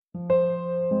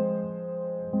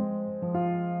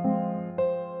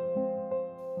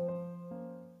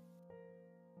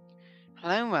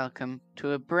welcome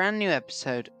to a brand new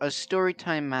episode of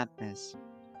Storytime Madness.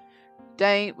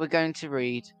 Today we're going to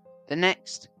read the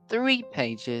next 3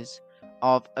 pages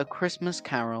of A Christmas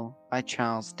Carol by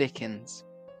Charles Dickens.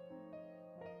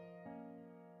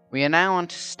 We are now on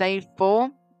to Stave 4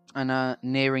 and are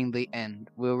nearing the end.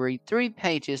 We'll read 3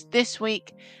 pages this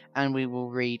week and we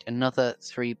will read another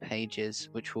 3 pages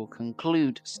which will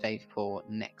conclude Stave 4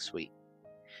 next week.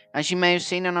 As you may have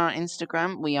seen on our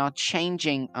Instagram, we are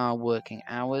changing our working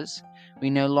hours. We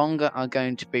no longer are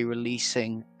going to be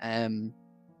releasing 3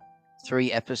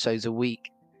 episodes a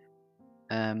week.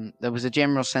 There was a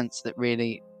general sense that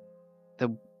really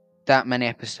that many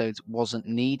episodes wasn't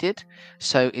needed.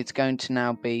 So it's going to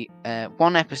now be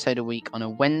 1 episode a week on a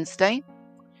Wednesday.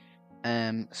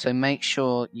 So make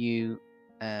sure you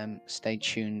stay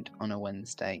tuned on a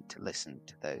Wednesday to listen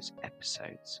to those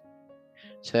episodes.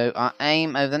 So our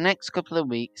aim over the next couple of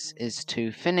weeks is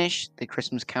to finish the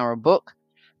Christmas Carol book,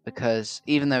 because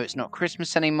even though it's not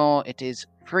Christmas anymore, it is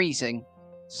freezing,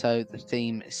 so the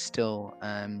theme is still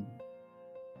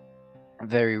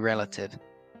very relative.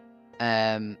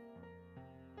 But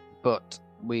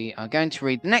we are going to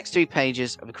read the next 3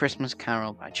 pages of A Christmas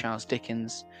Carol by Charles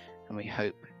Dickens, and we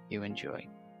hope you enjoy.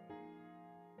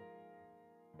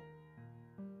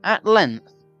 At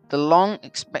length, the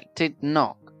long-expected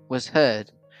knock was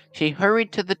heard. She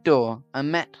hurried to the door and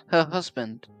met her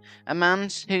husband, a man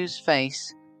whose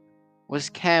face was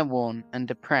careworn and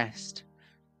depressed,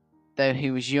 though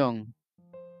he was young.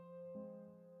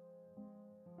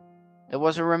 There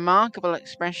was a remarkable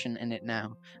expression in it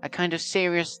now, a kind of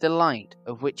serious delight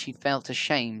of which he felt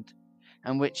ashamed,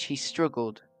 and which he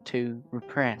struggled to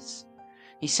repress.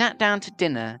 He sat down to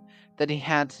dinner that he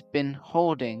had been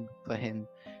hoarding for him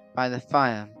by the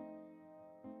fire.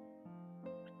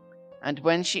 And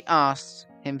when she asked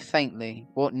him faintly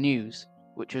what news,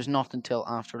 which was not until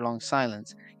after a long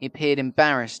silence, he appeared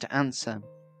embarrassed to answer.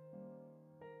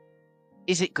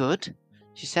 "Is it good?"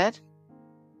 she said.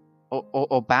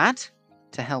 Or bad?"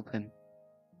 to help him.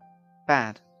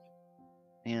 "Bad,"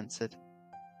 he answered.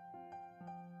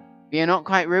 "You're not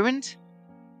quite ruined?"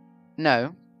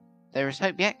 "No, there is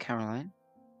hope yet, Caroline."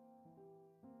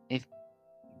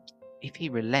 If he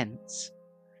relents,"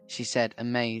 she said,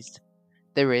 amazed.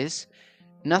 "There is.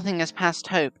 Nothing has past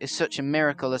hope if such a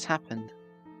miracle has happened."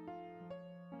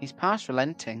 "He's past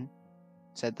relenting,"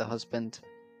 said the husband.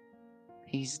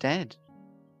 "He's dead."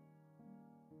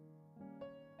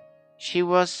 She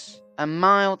was a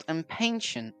mild and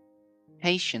patient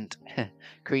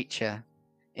creature,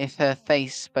 if her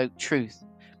face spoke truth,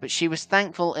 but she was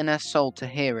thankful in her soul to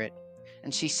hear it,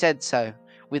 and she said so,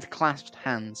 with clasped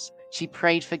hands. She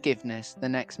prayed forgiveness the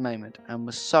next moment, and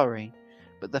was sorry,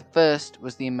 but the first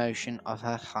was the emotion of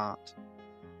her heart.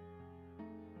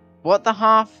 What the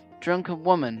half-drunken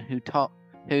woman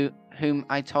whom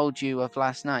I told you of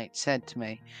last night said to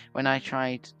me when I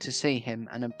tried to see him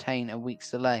and obtain a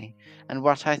week's delay, and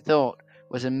what I thought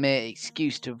was a mere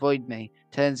excuse to avoid me,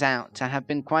 turns out to have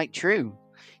been quite true.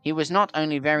 He was not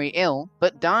only very ill,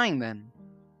 but dying then.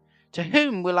 To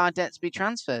whom will our debts be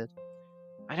transferred?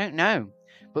 I don't know,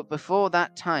 but before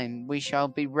that time we shall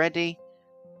be ready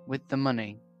with the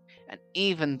money. And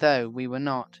even though we were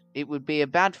not, it would be a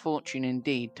bad fortune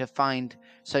indeed to find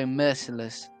so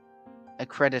merciless a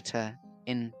creditor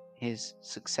in his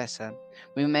successor.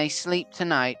 We may sleep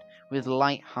tonight with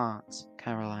light hearts,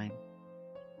 Caroline.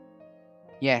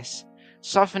 Yes,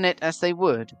 soften it as they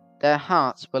would, their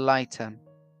hearts were lighter.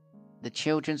 The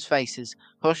children's faces,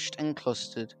 hushed and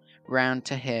clustered round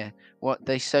to hear what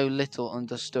they so little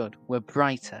understood, were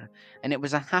brighter, and it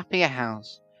was a happier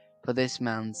house for this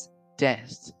man's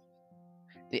death.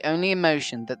 The only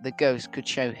emotion that the ghost could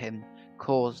show him,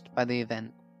 caused by the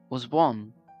event, was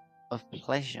one of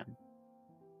pleasure.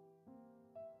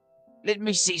 "Let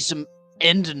me see some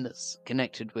tenderness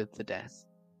connected with the death,"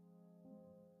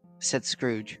 said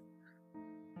Scrooge,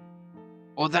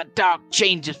 "or that dark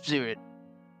change of spirit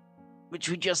which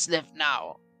we just left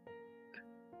now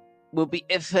will be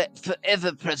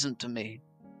forever present to me."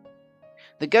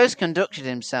 The ghost conducted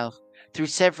himself through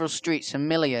several streets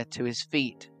familiar to his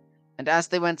feet, and as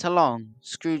they went along,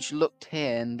 Scrooge looked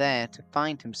here and there to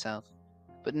find himself,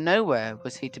 but nowhere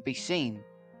was he to be seen.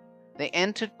 They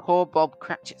entered poor Bob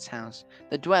Cratchit's house,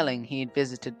 the dwelling he had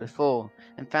visited before,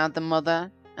 and found the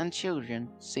mother and children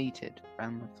seated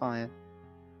round the fire.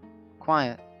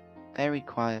 Quiet, very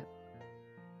quiet.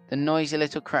 The noisy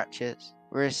little Cratchits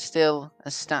were as still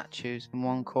as statues in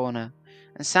one corner,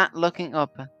 and sat looking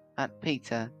up at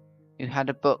Peter, who had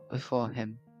a book before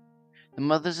him. The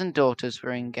mothers and daughters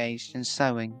were engaged in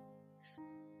sewing,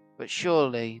 but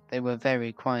surely they were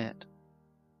very quiet.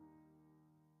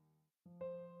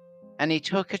 And he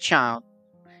took a child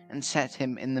and set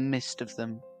him in the midst of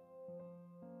them.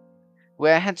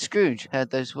 Where had Scrooge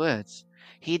heard those words?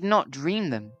 He had not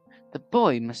dreamed them. The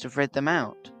boy must have read them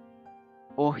out.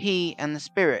 Or he and the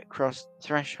spirit crossed the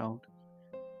threshold.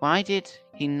 Why did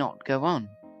he not go on?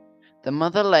 The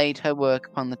mother laid her work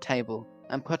upon the table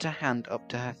and put her hand up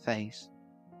to her face.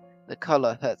 The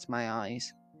colour hurts my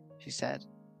eyes, she said.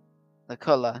 The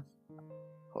colour,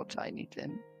 poor Tiny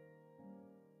Tim.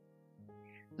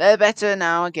 They're better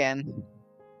now again,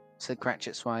 said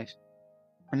Cratchit's wife.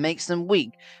 It makes them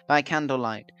weak by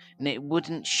candlelight, and it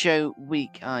wouldn't show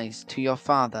weak eyes to your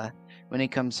father when he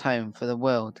comes home for the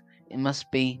world. It must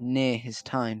be near his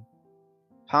time.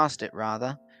 Past it,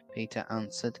 rather, Peter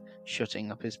answered,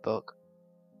 shutting up his book.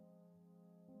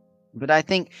 But I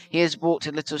think he has walked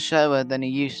a little slower than he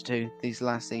used to these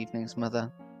last evenings,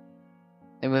 mother.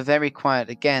 They were very quiet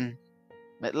again.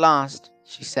 At last,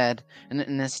 she said,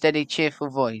 in a steady, cheerful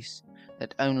voice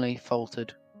that only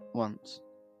faltered once.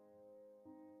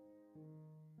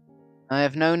 I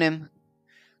have known him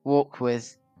walk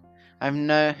with. I've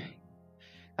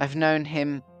known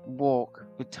him walk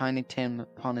with Tiny Tim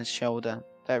upon his shoulder,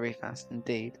 very fast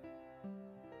indeed.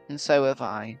 And so have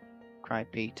I,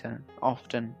 cried Peter,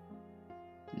 often.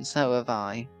 And so have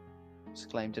I,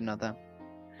 exclaimed another.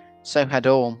 So had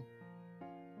all.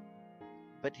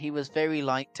 But he was very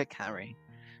light to carry,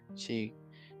 she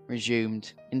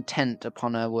resumed, intent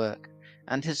upon her work,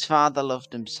 and his father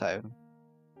loved him so,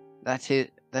 that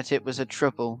it was a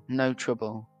trouble, no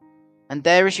trouble. And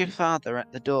there is your father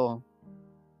at the door.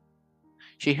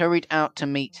 She hurried out to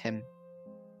meet him,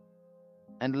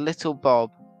 and little Bob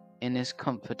in his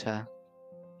comforter,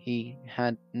 he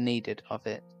had needed of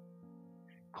it.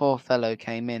 Poor fellow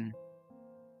came in.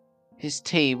 His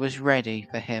tea was ready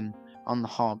for him on the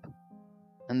hob,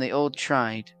 and they all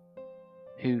tried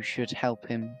who should help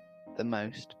him the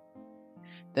most.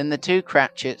 Then the two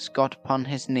Cratchits got upon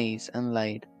his knees and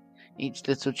laid, each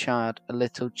little child a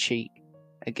little cheek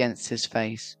against his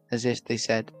face, as if they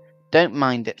said, Don't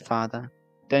mind it, father,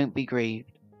 don't be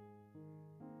grieved.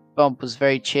 Bob was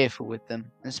very cheerful with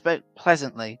them, and spoke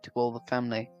pleasantly to all the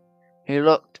family, who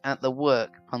looked at the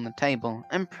work upon the table,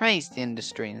 and praised the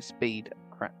industry and speed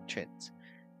of Cratchit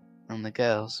and the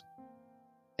girls.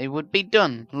 They would be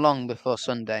done long before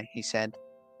Sunday, he said.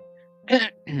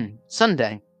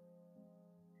 Sunday.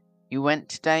 You went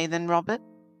today, then, Robert?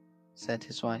 Said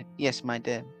his wife. Yes, my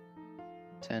dear,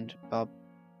 returned Bob.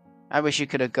 I wish you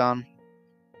could have gone.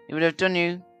 It would have done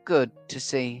you good to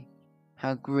see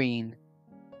how green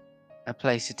a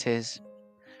place it is.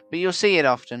 But you'll see it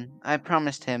often. I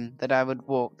promised him that I would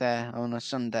walk there on a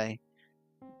Sunday.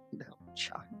 Little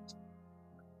child,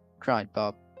 cried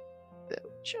Bob.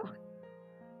 Little child.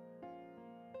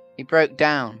 He broke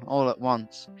down all at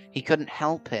once. He couldn't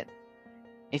help it.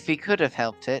 If he could have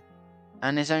helped it,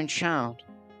 and his own child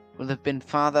would have been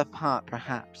farther apart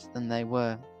perhaps than they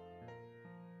were.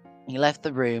 He left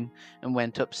the room and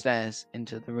went upstairs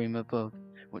into the room above,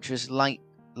 which was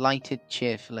lighted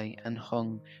cheerfully and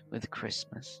hung with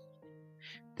Christmas.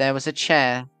 There was a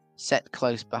chair set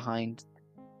close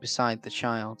beside the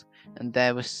child, and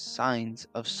there were signs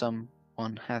of some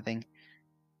one having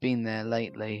been there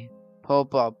lately. Poor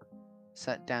Bob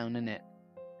sat down in it,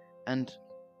 and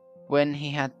when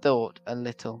he had thought a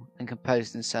little and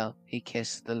composed himself, he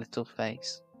kissed the little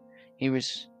face. He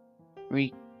was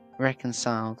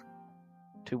reconciled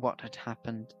to what had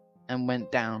happened, and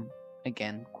went down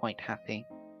again quite happy.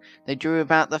 They drew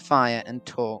about the fire and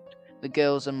talked, the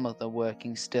girls and mother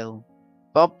working still.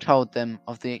 Bob told them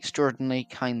of the extraordinary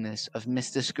kindness of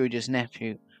Mr. Scrooge's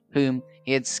nephew, whom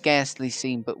he had scarcely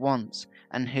seen but once,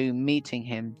 and who, meeting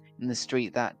him in the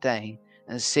street that day,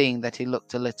 and seeing that he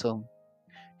looked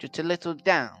just a little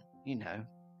down, you know,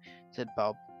 said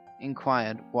Bob,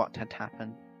 inquired what had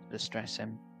happened to distress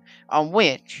him. On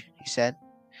which, he said,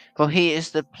 for he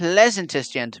is the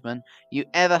pleasantest gentleman you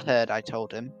ever heard, I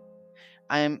told him.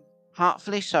 I am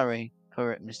heartily sorry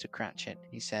for it, Mr. Cratchit,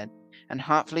 he said, and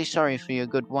heartily sorry for your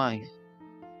good wife.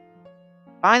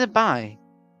 By the by,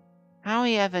 how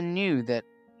he ever knew that,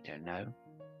 I don't know.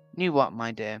 Knew what,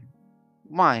 my dear?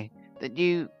 Why, that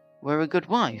you were a good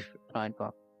wife, replied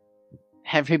Bob.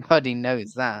 Everybody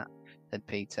knows that, said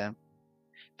Peter.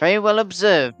 Very well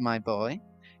observed, my boy,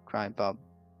 cried Bob.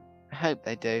 I hope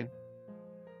they do.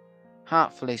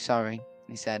 Heartfully sorry,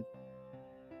 he said,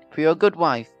 for your good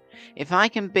wife. If I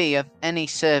can be of any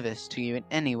service to you in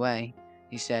any way,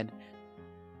 he said,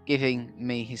 giving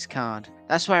me his card.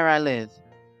 That's where I live.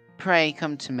 Pray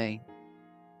come to me.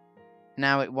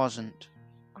 Now it wasn't,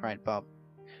 cried Bob,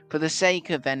 for the sake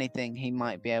of anything he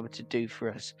might be able to do for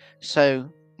us, so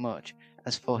much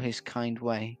as for his kind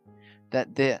way.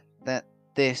 that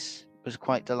this was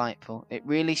quite delightful. It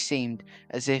really seemed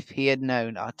as if he had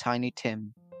known our Tiny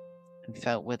Tim and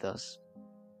felt with us.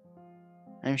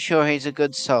 I'm sure he's a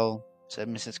good soul, said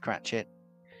Mrs. Cratchit.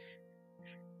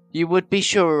 You would be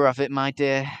surer of it, my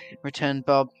dear, returned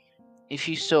Bob, if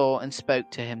you saw and spoke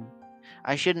to him.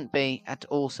 I shouldn't be at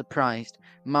all surprised,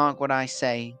 mark what I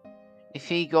say, if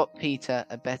he got Peter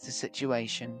a better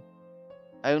situation.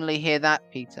 Only hear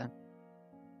that, Peter,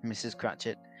 Mrs.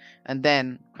 Cratchit. And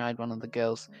then, cried one of the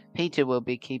girls, Peter will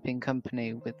be keeping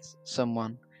company with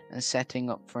someone and setting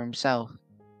up for himself.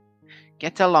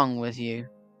 Get along with you,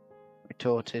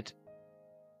 retorted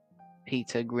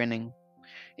Peter, grinning.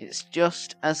 It's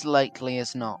just as likely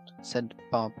as not, said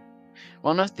Bob.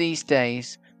 One of these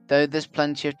days, though there's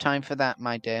plenty of time for that,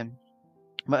 my dear.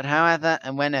 But however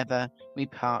and whenever we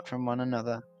part from one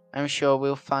another, I'm sure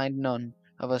we'll find none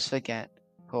of us forget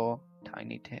poor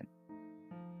Tiny Tim.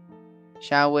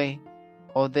 Shall we,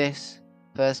 or this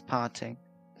first parting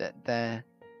that there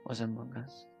was among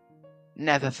us?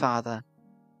 Never, father,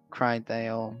 cried they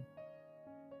all.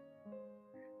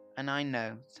 And I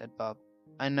know, said Bob,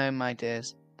 I know, my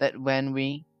dears, that when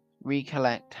we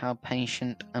recollect how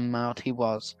patient and mild he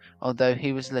was, although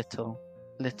he was little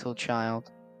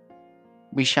child,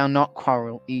 we shall not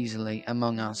quarrel easily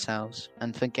among ourselves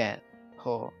and forget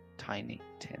poor Tiny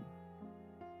Tim.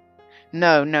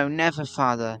 No, no, never,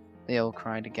 father, they all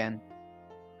cried again.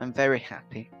 I'm very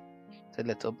happy, said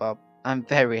little Bob. I'm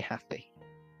very happy.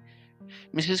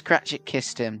 Mrs. Cratchit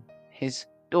kissed him. His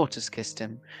daughters kissed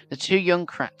him. The two young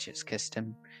Cratchits kissed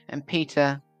him. And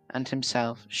Peter and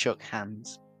himself shook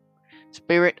hands.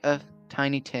 Spirit of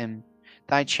Tiny Tim,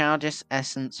 thy childish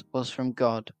essence was from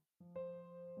God.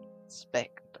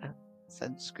 Spectre,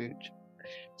 said Scrooge.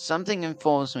 Something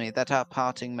informs me that our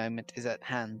parting moment is at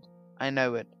hand. I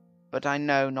know it, but I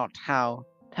know not how.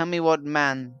 Tell me what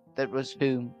man that was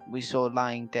whom we saw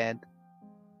lying dead.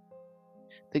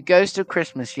 The ghost of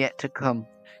Christmas yet to come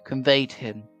conveyed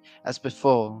him, as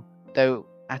before, though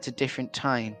at a different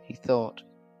time, he thought.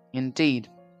 Indeed,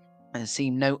 there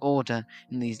seemed no order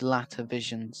in these latter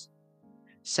visions,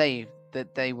 save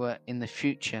that they were in the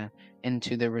future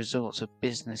into the resorts of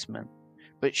businessmen,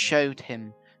 but showed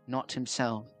him not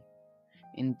himself.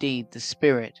 Indeed, the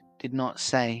spirit did not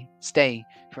stay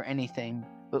for anything,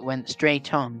 but went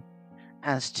straight on,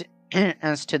 as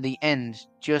to the end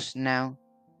just now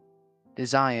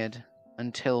desired,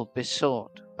 until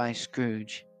besought by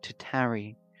Scrooge to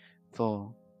tarry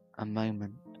for a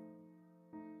moment.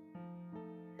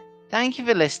 Thank you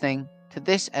for listening to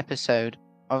this episode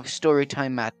of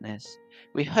Storytime Madness.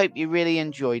 We hope you really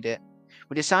enjoyed it.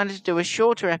 We decided to do a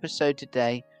shorter episode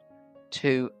today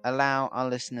to allow our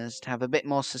listeners to have a bit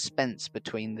more suspense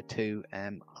between the two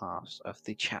halves of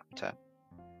the chapter.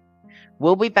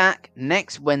 We'll be back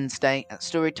next Wednesday at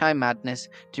Storytime Madness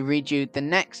to read you the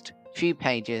next few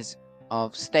pages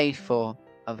of Stave 4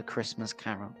 of A Christmas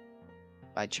Carol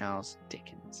by Charles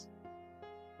Dickens.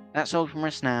 That's all from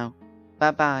us now.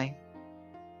 Bye bye.